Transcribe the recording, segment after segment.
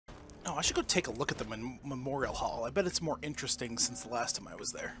Oh, I should go take a look at the Memorial Hall. I bet it's more interesting since the last time I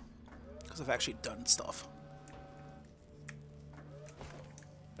was there. Because I've actually done stuff.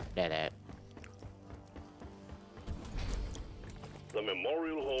 That. The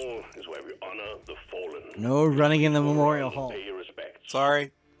Memorial Hall is where we honor the fallen. No running in the Memorial Hall. Pay your respects.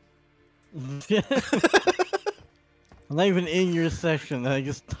 Sorry. I'm not even in your session. I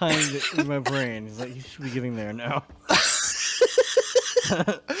just timed it in my brain. He's like, you should be getting there now.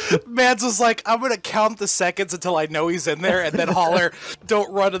 Mans was like, I'm gonna count the seconds until I know he's in there, and then holler,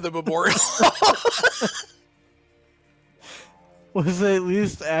 "Don't run to the Memorial Hall." Was it at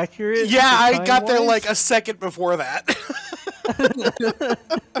least accurate? Yeah, I got there time-wise? like a second before that.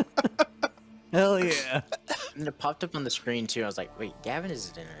 Hell yeah. And it popped up on the screen too. I was like, wait, Gavin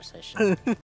is in our session.